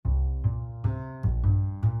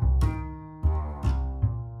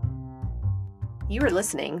You are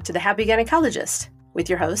listening to The Happy Gynecologist with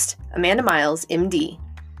your host, Amanda Miles, MD.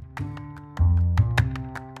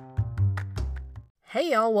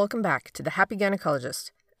 Hey y'all, welcome back to The Happy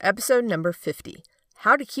Gynecologist, episode number 50,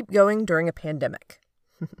 How to Keep Going During a Pandemic.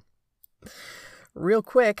 Real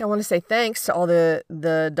quick, I want to say thanks to all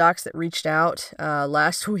the docs that reached out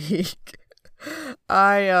last week.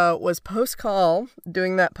 I was post-call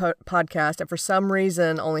doing that podcast, and for some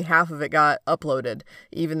reason, only half of it got uploaded,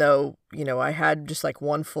 even though, I had just like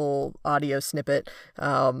one full audio snippet.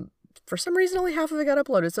 For some reason, only half of it got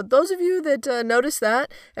uploaded. So those of you that noticed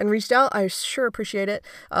that and reached out, I sure appreciate it.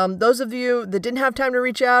 Those of you that didn't have time to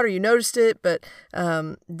reach out or you noticed it but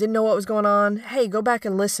didn't know what was going on, hey, go back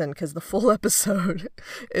and listen because the full episode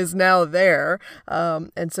is now there.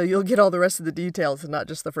 And so you'll get all the rest of the details and not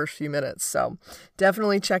just the first few minutes. So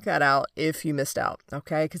definitely check that out if you missed out,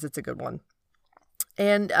 okay, because it's a good one.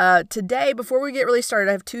 And today, before we get really started,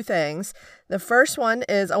 I have two things. The first one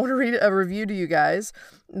is I want to read a review to you guys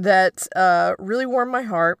that really warmed my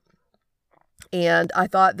heart. And I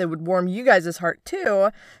thought that would warm you guys' heart too,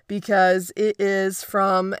 because it is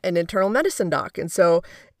from an internal medicine doc. And so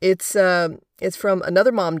it's from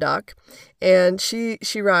another mom doc. And she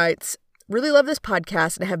writes, really love this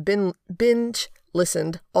podcast and have been binge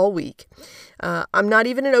listened all week. I'm not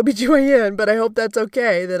even an OBGYN, but I hope that's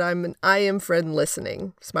okay that I'm an I am friend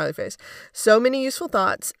listening. Smiley face. So many useful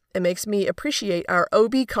thoughts. It makes me appreciate our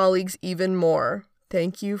OB colleagues even more.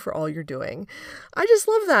 Thank you for all you're doing. I just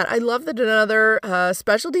love that. I love that another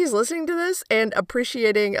specialty is listening to this and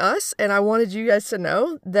appreciating us. And I wanted you guys to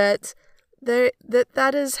know that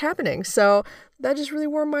that is happening. So that just really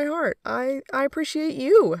warmed my heart. I appreciate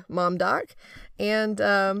you, Mom Doc. And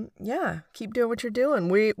keep doing what you're doing.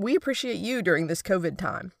 We appreciate you during this COVID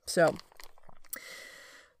time. So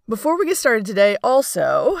before we get started today,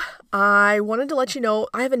 also, I wanted to let you know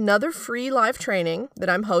I have another free live training that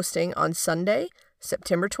I'm hosting on Sunday,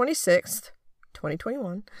 September 26th,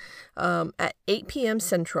 2021, at 8 p.m.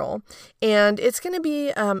 Central. And it's going to be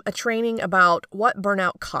a training about what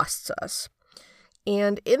burnout costs us.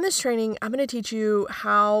 And in this training, I'm going to teach you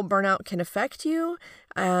how burnout can affect you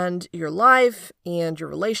and your life and your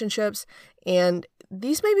relationships. And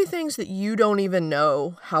these may be things that you don't even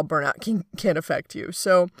know how burnout can affect you.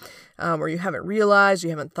 So, or you haven't realized,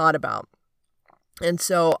 you haven't thought about. And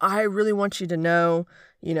so I really want you to know,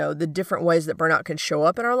 the different ways that burnout can show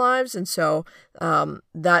up in our lives. And so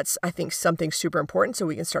that's, I think, something super important so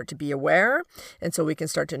we can start to be aware and so we can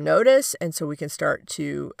start to notice and so we can start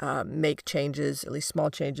to make changes, at least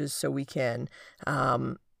small changes, so we can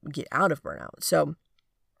get out of burnout. So,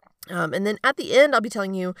 and then at the end, I'll be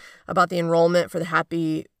telling you about the enrollment for the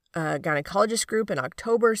Happy Gynecologist group in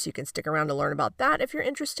October, so you can stick around to learn about that if you're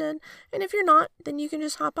interested. And if you're not, then you can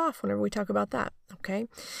just hop off whenever we talk about that, okay?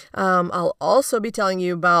 I'll also be telling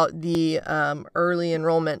you about the early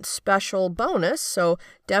enrollment special bonus, so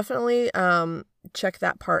definitely check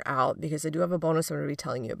that part out because I do have a bonus I'm going to be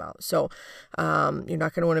telling you about. So you're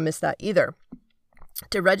not going to want to miss that either.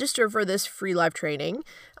 To register for this free live training,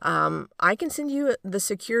 I can send you the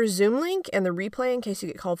secure Zoom link and the replay in case you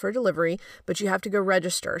get called for delivery, but you have to go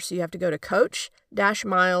register. So you have to go to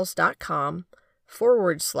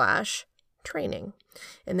coach-miles.com/training.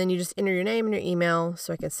 And then you just enter your name and your email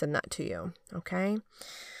so I can send that to you. Okay.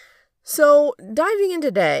 So diving in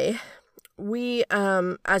today, we,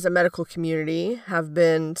 as a medical community, have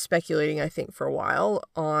been speculating, I think, for a while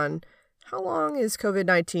on how long is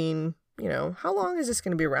COVID-19, how long is this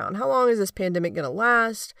going to be around? How long is this pandemic going to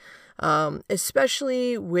last?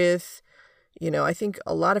 Especially with, I think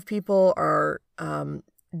a lot of people are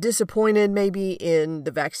disappointed maybe in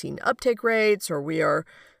the vaccine uptake rates, or we are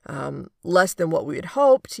less than what we had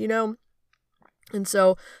hoped, And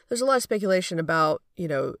so there's a lot of speculation about,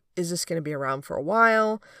 is this going to be around for a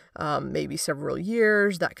while, maybe several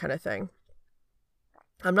years, that kind of thing.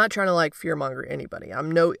 I'm not trying to fearmonger anybody.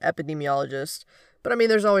 I'm no epidemiologist. But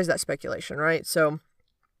there's always that speculation, right? So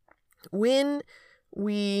when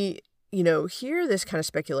we, hear this kind of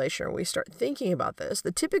speculation or we start thinking about this,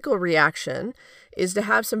 the typical reaction is to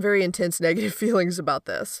have some very intense negative feelings about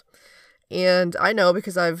this. And I know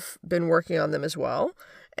because I've been working on them as well.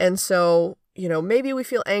 And so, maybe we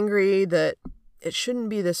feel angry that it shouldn't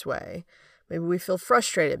be this way. Maybe we feel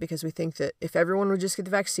frustrated because we think that if everyone would just get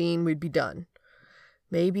the vaccine, we'd be done.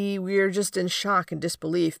 Maybe we're just in shock and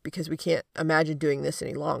disbelief because we can't imagine doing this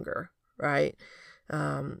any longer, right?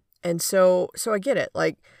 And so I get it.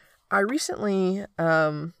 I recently,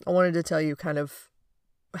 I wanted to tell you kind of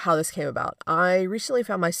how this came about. I recently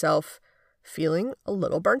found myself feeling a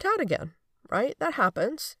little burnt out again. right? That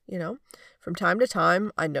happens, from time to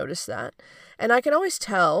time. I notice that. And I can always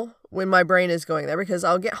tell when my brain is going there because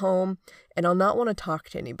I'll get home and I'll not want to talk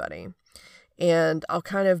to anybody. And I'll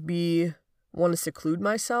kind of want to seclude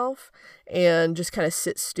myself and just kind of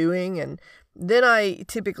sit stewing. And then I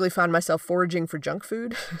typically find myself foraging for junk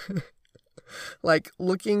food, like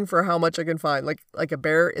looking for how much I can find, like a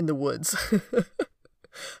bear in the woods.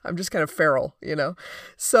 I'm just kind of feral,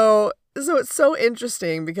 So it's so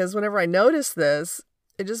interesting because whenever I notice this,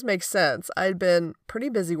 it just makes sense. I'd been pretty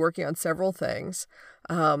busy working on several things,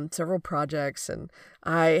 several projects, and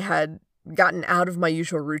I had gotten out of my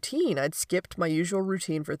usual routine. I'd skipped my usual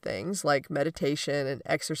routine for things like meditation and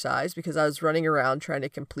exercise because I was running around trying to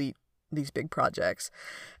complete these big projects.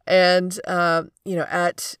 And,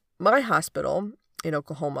 at my hospital in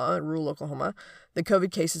Oklahoma, rural Oklahoma, the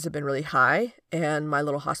COVID cases have been really high, and my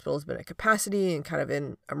little hospital has been at capacity and kind of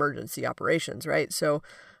in emergency operations, right? So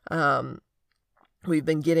we've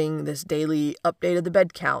been getting this daily update of the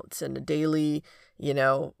bed counts and a daily,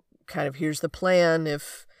 kind of here's the plan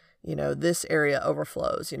if, this area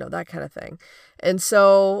overflows, that kind of thing. And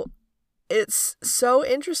so it's so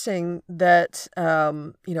interesting that,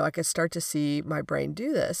 I could start to see my brain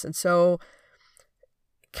do this. And so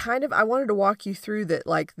I wanted to walk you through that,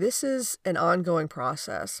 like, this is an ongoing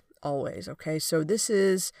process always. Okay. So this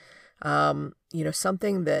is,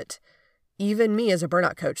 something that even me as a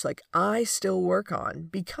burnout coach, like I still work on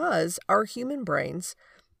because our human brains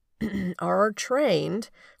are trained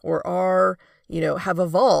or are, have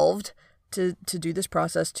evolved to do this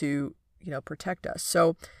process to, protect us.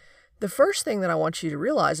 So the first thing that I want you to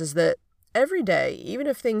realize is that every day, even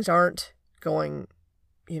if things aren't going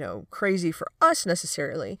crazy for us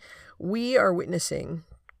necessarily, we are witnessing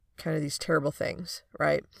kind of these terrible things,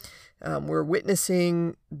 right? We're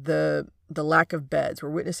witnessing the lack of beds. We're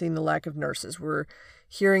witnessing the lack of nurses. We're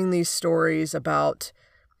hearing these stories about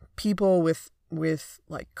people with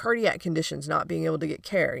like cardiac conditions not being able to get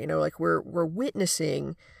care. Like we're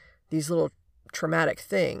witnessing these little traumatic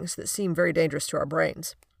things that seem very dangerous to our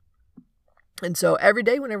brains. And so every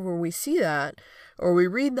day whenever we see that, or we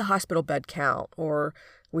read the hospital bed count, or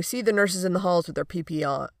we see the nurses in the halls with their PPE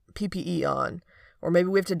on, or maybe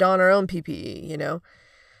we have to don our own PPE,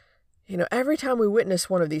 every time we witness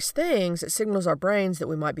one of these things, it signals our brains that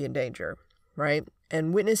we might be in danger, right?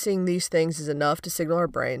 And witnessing these things is enough to signal our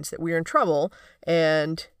brains that we are in trouble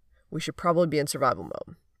and we should probably be in survival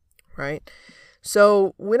mode, right?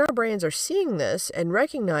 So when our brains are seeing this and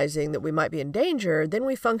recognizing that we might be in danger, then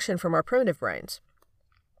we function from our primitive brains.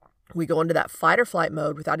 We go into that fight or flight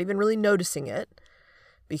mode without even really noticing it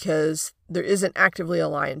because there isn't actively a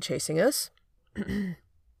lion chasing us.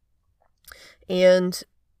 And,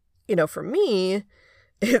 for me,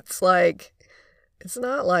 it's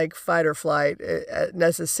not like fight or flight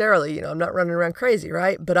necessarily, I'm not running around crazy,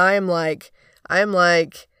 right? But I am like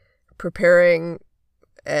preparing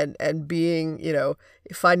and being,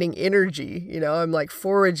 finding energy, I'm like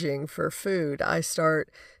foraging for food. I start,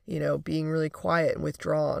 being really quiet and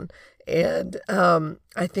withdrawn. And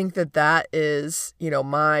I think that is,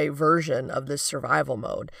 my version of this survival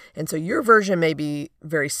mode. And so your version may be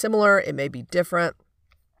very similar. It may be different.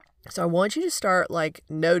 So I want you to start like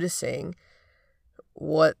noticing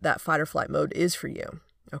what that fight or flight mode is for you.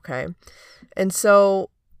 Okay. And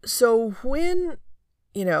so when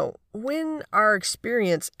our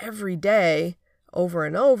experience every day over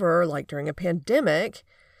and over, like during a pandemic,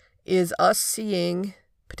 is us seeing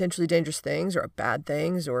potentially dangerous things or bad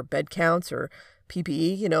things or bed counts or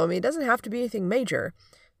PPE, it doesn't have to be anything major.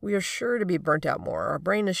 We are sure to be burnt out more. Our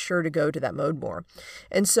brain is sure to go to that mode more.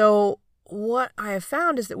 And so what I have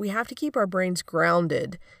found is that we have to keep our brains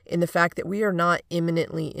grounded in the fact that we are not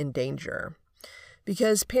imminently in danger.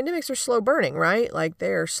 Because pandemics are slow burning, right? Like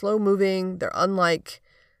they are slow moving. They're unlike,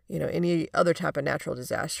 any other type of natural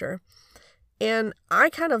disaster. And I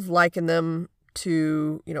kind of liken them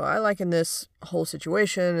to, I liken this whole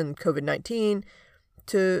situation and COVID-19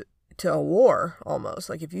 to a war almost.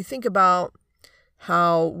 Like if you think about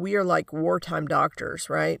how we are like wartime doctors,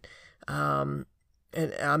 right? And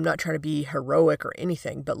I'm not trying to be heroic or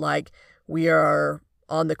anything, but like we are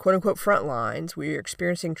on the quote unquote front lines. We are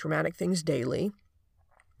experiencing traumatic things daily.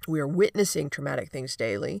 We are witnessing traumatic things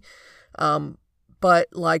daily. But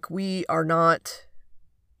like we are not,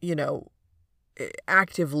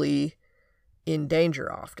 actively in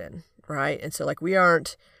danger often, right? And so like we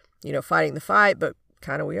aren't, fighting the fight, but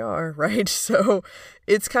kind of we are, right? So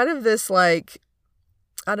it's kind of this like,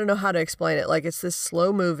 I don't know how to explain it. Like it's this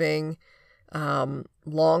slow moving,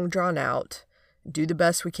 long drawn out, do the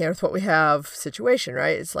best we can with what we have situation,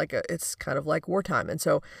 right? It's kind of like wartime. And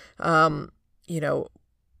so,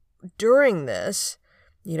 during this,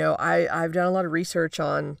 I've done a lot of research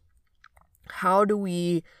on how do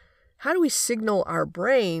we signal our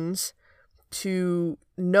brains to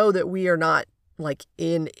know that we are not like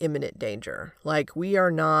in imminent danger. Like we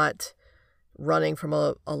are not running from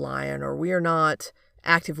a lion, or we are not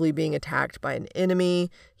actively being attacked by an enemy.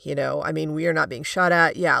 We are not being shot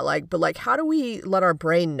at. Yeah. But how do we let our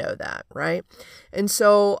brain know that? Right. And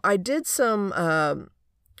so I've done some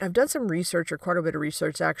research, or quite a bit of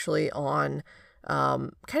research actually, on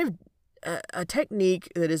kind of a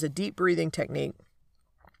technique that is a deep breathing technique.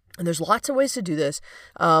 And there's lots of ways to do this.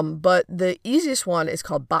 But the easiest one is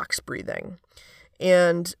called box breathing.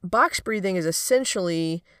 And box breathing is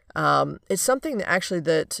essentially, it's something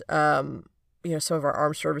that some of our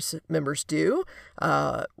armed service members do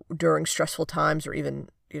during stressful times, or even,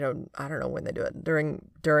 I don't know when they do it,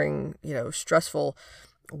 during stressful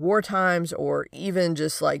war times, or even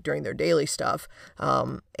just like during their daily stuff.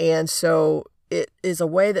 And so it is a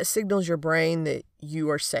way that signals your brain that you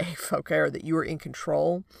are safe, okay, or that you are in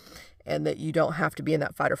control, and that you don't have to be in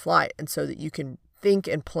that fight or flight, and so that you can think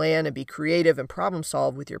and plan and be creative and problem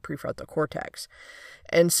solve with your prefrontal cortex.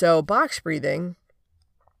 And so box breathing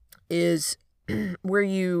is where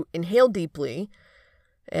you inhale deeply.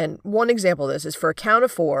 And one example of this is for a count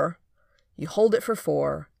of 4, you hold it for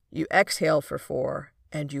 4, you exhale for 4,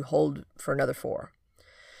 and you hold for another 4.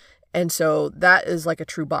 And so that is like a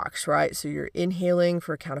true box, right? So you're inhaling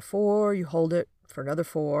for a count of 4, you hold it for another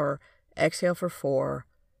 4, exhale for 4,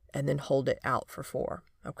 and then hold it out for 4.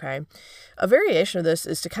 Okay. A variation of this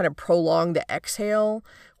is to kind of prolong the exhale,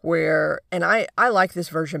 and I like this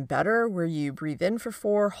version better, where you breathe in for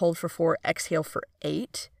 4, hold for 4, exhale for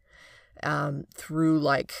 8, through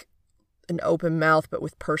like an open mouth, but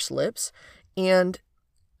with pursed lips. And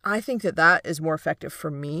I think that is more effective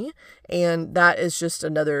for me. And that is just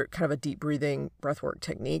another kind of a deep breathing breathwork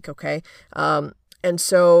technique. Okay. And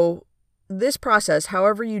so this process,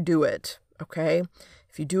 however you do it, okay,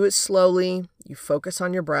 if you do it slowly, you focus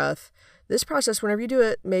on your breath. This process, whenever you do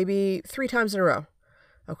it, maybe 3 times in a row,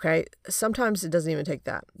 okay? Sometimes it doesn't even take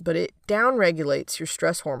that, but it downregulates your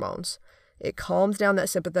stress hormones. It calms down that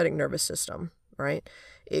sympathetic nervous system, right?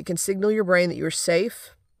 It can signal your brain that you're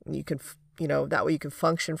safe, and you can, that way you can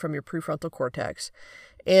function from your prefrontal cortex.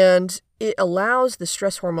 And it allows the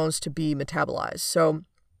stress hormones to be metabolized. So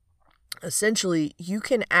essentially, you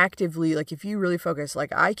can actively, like if you really focus,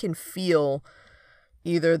 like I can feel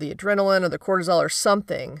either the adrenaline or the cortisol or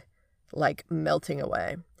something like melting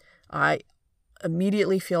away. I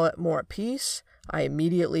immediately feel more at peace. I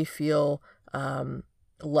immediately feel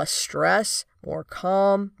less stress, more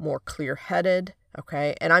calm, more clear-headed.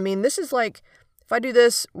 Okay. And I mean, this is like, if I do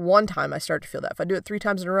this one time, I start to feel that. If I do it 3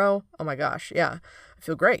 times in a row, oh my gosh, yeah, I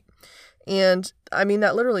feel great. And I mean,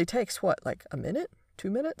 that literally takes what, like a minute, 2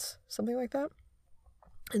 minutes, something like that.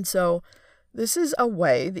 And so this is a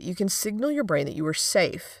way that you can signal your brain that you are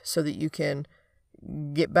safe, so that you can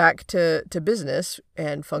get back to business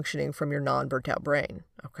and functioning from your non-burnt out brain.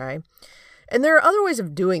 Okay. And there are other ways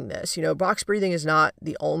of doing this. Box breathing is not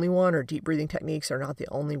the only one, or deep breathing techniques are not the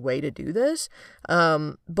only way to do this.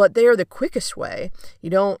 But they are the quickest way. You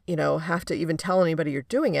don't, have to even tell anybody you're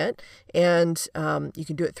doing it. And you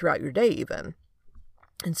can do it throughout your day even.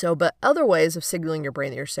 And so, but other ways of signaling your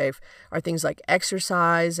brain that you're safe are things like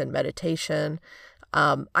exercise and meditation.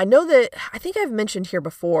 I think I've mentioned here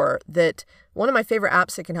before that one of my favorite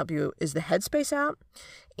apps that can help you is the Headspace app.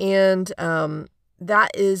 And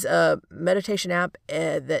that is a meditation app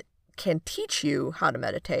that can teach you how to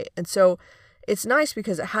meditate. And so it's nice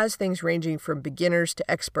because it has things ranging from beginners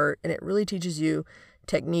to expert, and it really teaches you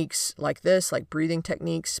techniques like this, like breathing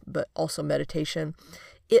techniques, but also meditation.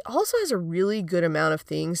 It also has a really good amount of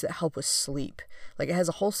things that help with sleep. Like it has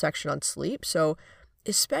a whole section on sleep. So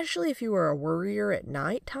especially if you are a worrier at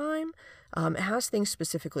nighttime, it has things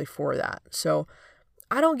specifically for that. So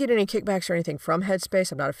I don't get any kickbacks or anything from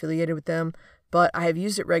Headspace. I'm not affiliated with them, but I have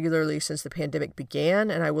used it regularly since the pandemic began.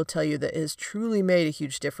 And I will tell you that it has truly made a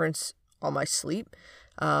huge difference on my sleep.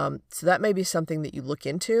 So that may be something that you look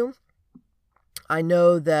into. I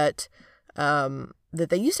know that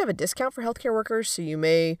they used to have a discount for healthcare workers, so you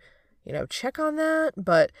may, check on that.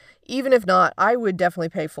 But even if not, I would definitely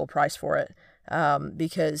pay full price for it,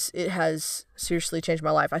 because it has seriously changed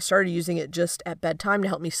my life. I started using it just at bedtime to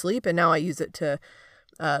help me sleep, and now I use it to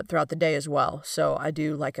throughout the day as well. So I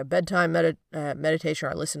do like a bedtime meditation,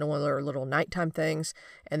 or I listen to one of their little nighttime things,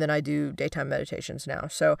 and then I do daytime meditations now.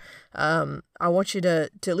 So I want you to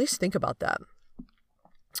at least think about that.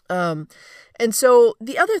 And so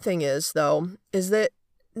the other thing is that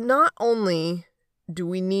not only do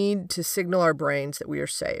we need to signal our brains that we are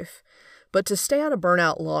safe, But to stay out of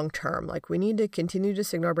burnout long term, like we need to continue to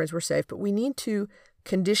signal our brains we're safe, but we need to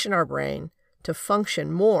condition our brain to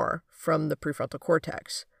function more from the prefrontal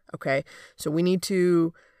cortex. Okay, so we need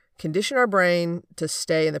to condition our brain to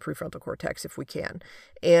stay in the prefrontal cortex if we can.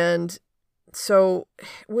 And so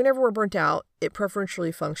whenever we're burnt out, it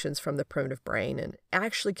preferentially functions from the primitive brain and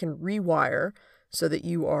actually can rewire so that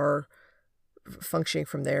you are functioning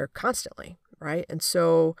from there constantly, right? And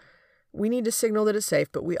so we need to signal that it's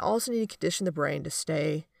safe, but we also need to condition the brain to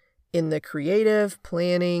stay in the creative,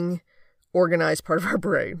 planning, organized part of our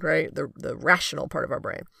brain, right? The rational part of our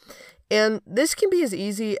brain. And this can be as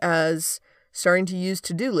easy as starting to use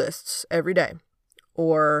to-do lists every day,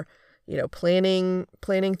 or planning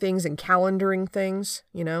things and calendaring things.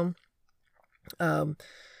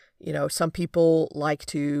 Some people like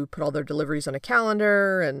to put all their deliveries on a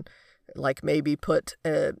calendar and like maybe put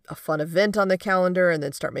a fun event on the calendar and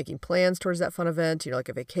then start making plans towards that fun event, like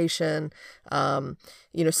a vacation,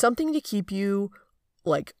 something to keep you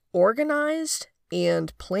like organized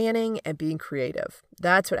and planning and being creative.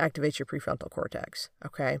 That's what activates your prefrontal cortex.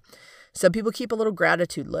 Okay. Some people keep a little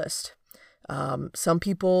gratitude list. Some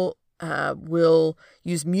people will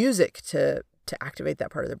use music to activate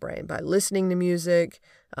that part of the brain by listening to music,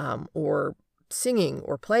 or singing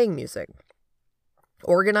or playing music.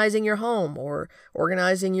 Organizing your home or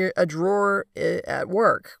organizing a drawer at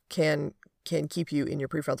work can keep you in your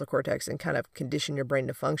prefrontal cortex and kind of condition your brain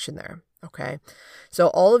to function there. Okay. So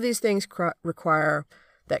all of these things require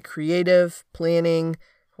that creative, planning,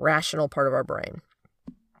 rational part of our brain.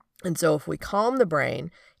 And so if we calm the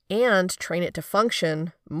brain and train it to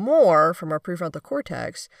function more from our prefrontal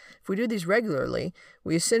cortex, if we do these regularly,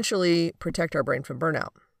 we essentially protect our brain from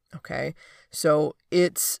burnout. Okay. So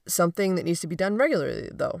it's something that needs to be done regularly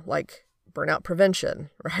though, like burnout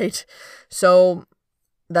prevention, right? So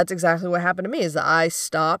that's exactly what happened to me, is that I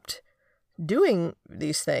stopped doing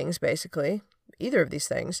these things, basically, either of these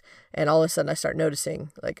things. And all of a sudden I start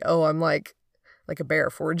noticing like, oh, I'm like a bear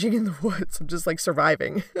foraging in the woods. I'm just like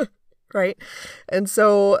surviving. Right. And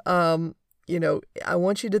so, I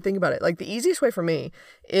want you to think about it. Like the easiest way for me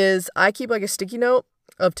is I keep like a sticky note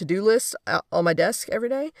of to-do lists on my desk every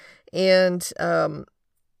day. And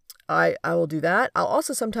I will do that. I'll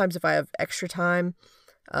also sometimes, if I have extra time,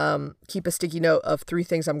 keep a sticky note of 3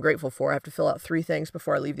 things I'm grateful for. I have to fill out 3 things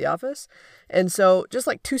before I leave the office. And so just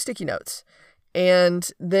like 2 sticky notes. And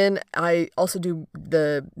then I also do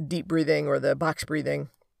the deep breathing or the box breathing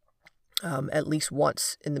at least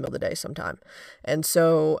once in the middle of the day sometime. And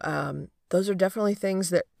so those are definitely things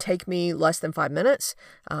that take me less than 5 minutes.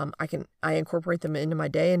 I incorporate them into my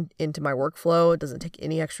day and into my workflow. It doesn't take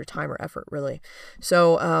any extra time or effort, really.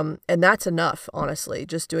 So, and that's enough, honestly,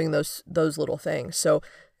 just doing those little things. So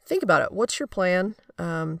think about it. What's your plan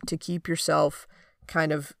to keep yourself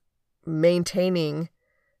kind of maintaining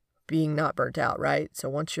being not burnt out, right? So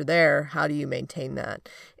once you're there, how do you maintain that?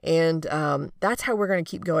 And that's how we're going to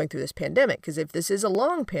keep going through this pandemic. Because if this is a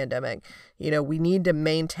long pandemic, we need to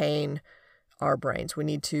maintain our brains. We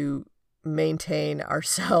need to maintain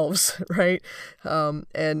ourselves, right?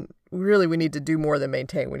 And really, we need to do more than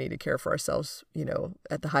maintain. We need to care for ourselves,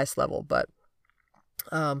 at the highest level. But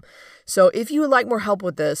so if you would like more help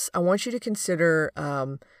with this, I want you to consider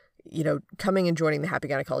coming and joining the Happy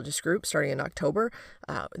Gynecologist group starting in October.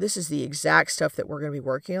 This is the exact stuff that we're going to be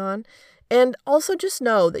working on. And also just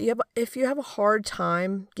know that if you have a hard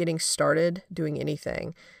time getting started doing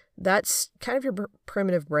anything, that's kind of your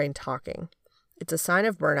primitive brain talking. It's a sign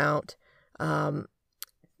of burnout.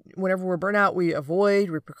 Whenever we're burnt out, we avoid,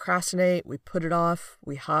 we procrastinate, we put it off,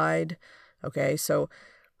 we hide. Okay, so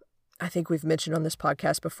I think we've mentioned on this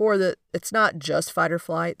podcast before that it's not just fight or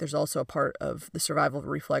flight. There's also a part of the survival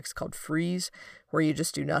reflex called freeze, where you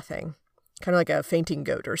just do nothing, kind of like a fainting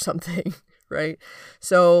goat or something, right?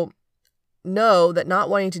 So know that not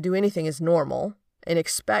wanting to do anything is normal and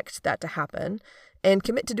expect that to happen, and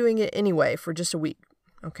commit to doing it anyway for just a week,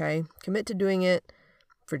 okay? Commit to doing it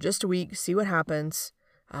for just a week, see what happens,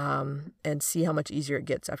 and see how much easier it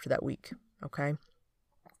gets after that week, okay?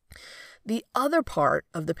 The other part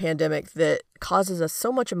of the pandemic that causes us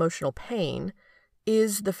so much emotional pain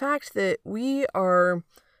is the fact that we are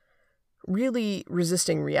really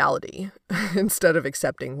resisting reality instead of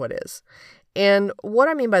accepting what is. And what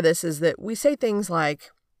I mean by this is that we say things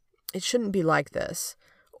like, it shouldn't be like this,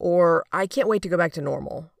 or I can't wait to go back to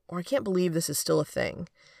normal, or I can't believe this is still a thing.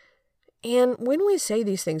 And when we say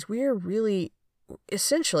these things, we are really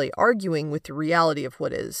essentially arguing with the reality of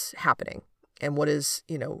what is happening and what is,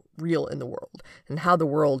 real in the world and how the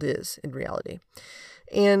world is in reality.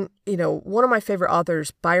 And, one of my favorite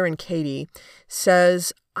authors, Byron Katie,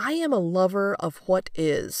 says, I am a lover of what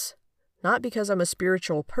is, not because I'm a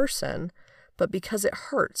spiritual person, but because it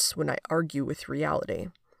hurts when I argue with reality.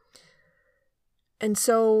 And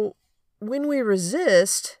so when we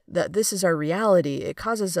resist that this is our reality, it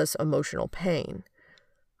causes us emotional pain,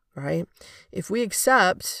 right? If we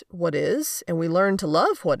accept what is and we learn to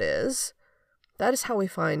love what is, that is how we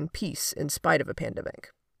find peace in spite of a pandemic.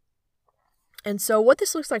 And so what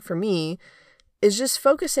this looks like for me is just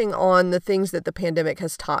focusing on the things that the pandemic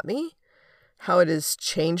has taught me, how it has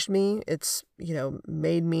changed me. It's,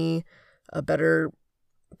 made me a better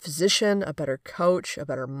physician, a better coach, a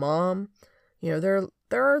better mom. There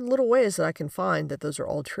are little ways that I can find that those are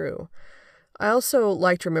all true. I also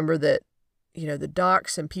like to remember that, the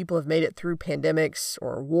docs and people have made it through pandemics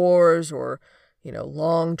or wars or,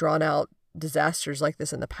 long drawn out disasters like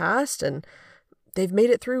this in the past. And they've made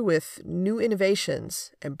it through with new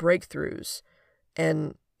innovations and breakthroughs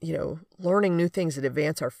and, learning new things that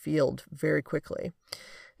advance our field very quickly.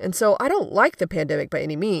 And so I don't like the pandemic by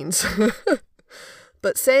any means,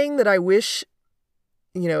 but saying that I wish,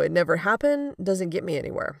 it never happened doesn't get me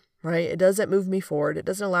anywhere, right? It doesn't move me forward. It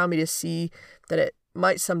doesn't allow me to see that it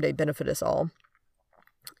might someday benefit us all.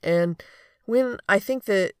 And when I think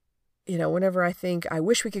that, whenever I think I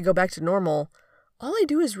wish we could go back to normal, all I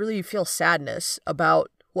do is really feel sadness about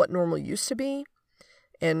what normal used to be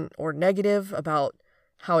or negative about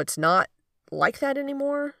how it's not like that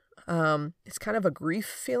anymore. It's kind of a grief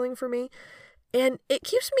feeling for me. And it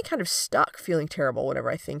keeps me kind of stuck feeling terrible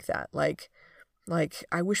whenever I think that. Like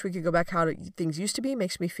I wish we could go back how things used to be.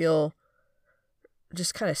 Makes me feel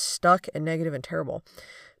just kind of stuck and negative and terrible.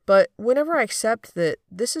 But whenever I accept that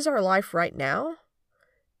this is our life right now,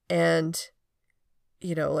 and,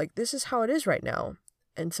 this is how it is right now.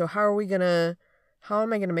 And so how am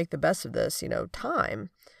I going to make the best of this, time?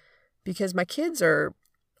 Because my kids are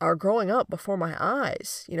growing up before my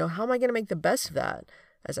eyes. How am I going to make the best of that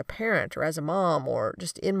as a parent or as a mom or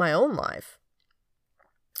just in my own life?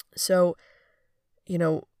 So,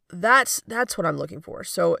 that's what I'm looking for.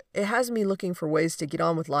 So it has me looking for ways to get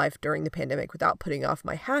on with life during the pandemic without putting off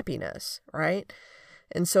my happiness, right?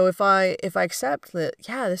 And so if I accept that,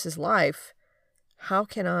 yeah, this is life, how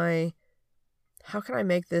can I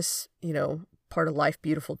make this, part of life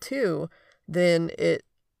beautiful too? Then it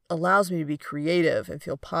allows me to be creative and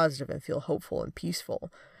feel positive and feel hopeful and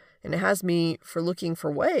peaceful. And it has me for looking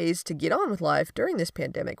for ways to get on with life during this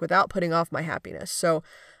pandemic without putting off my happiness. So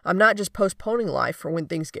I'm not just postponing life for when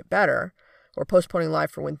things get better or postponing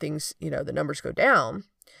life for when things, the numbers go down.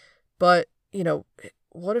 But,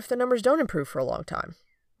 what if the numbers don't improve for a long time,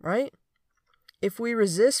 right? If we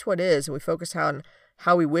resist what is and we focus on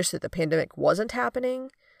how we wish that the pandemic wasn't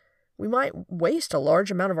happening, we might waste a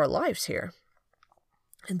large amount of our lives here.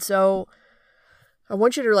 And so I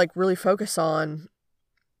want you to really focus on,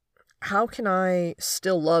 how can I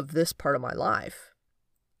still love this part of my life?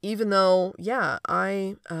 Even though,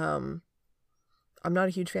 I'm not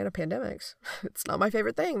a huge fan of pandemics. It's not my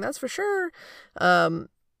favorite thing, that's for sure.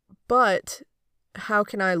 But how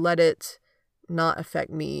can I let it not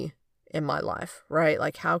affect me in my life,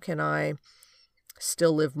 right? How can I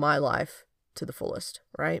still live my life to the fullest,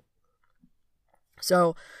 right?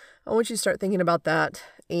 So I want you to start thinking about that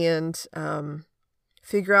and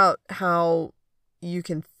figure out how you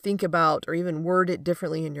can think about or even word it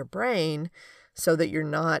differently in your brain so that you're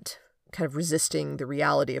not kind of resisting the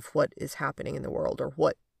reality of what is happening in the world or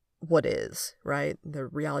what is, right? The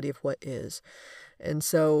reality of what is. And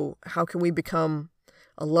so how can we become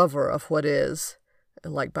a lover of what is,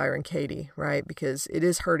 like Byron Katie, right? Because it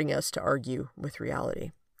is hurting us to argue with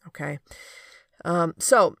reality, okay?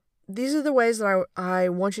 So these are the ways that I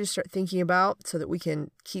want you to start thinking about so that we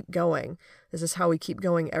can keep going. This is how we keep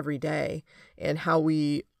going every day and how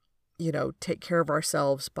we, take care of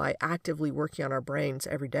ourselves by actively working on our brains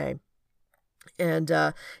every day. And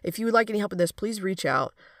if you would like any help with this, please reach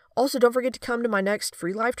out. Also, don't forget to come to my next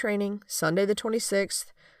free live training, Sunday the 26th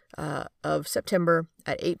of September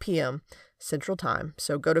at 8 p.m. Central Time.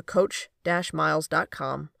 So go to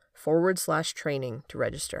coach-miles.com/training to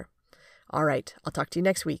register. All right, I'll talk to you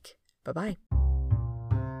next week. Bye-bye.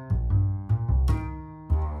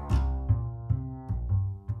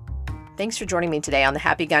 Thanks for joining me today on The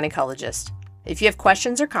Happy Gynecologist. If you have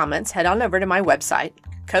questions or comments, head on over to my website,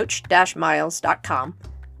 coach-miles.com,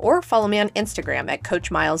 or follow me on Instagram at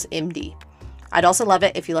CoachMilesMD. I'd also love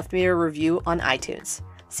it if you left me a review on iTunes.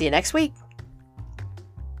 See you next week.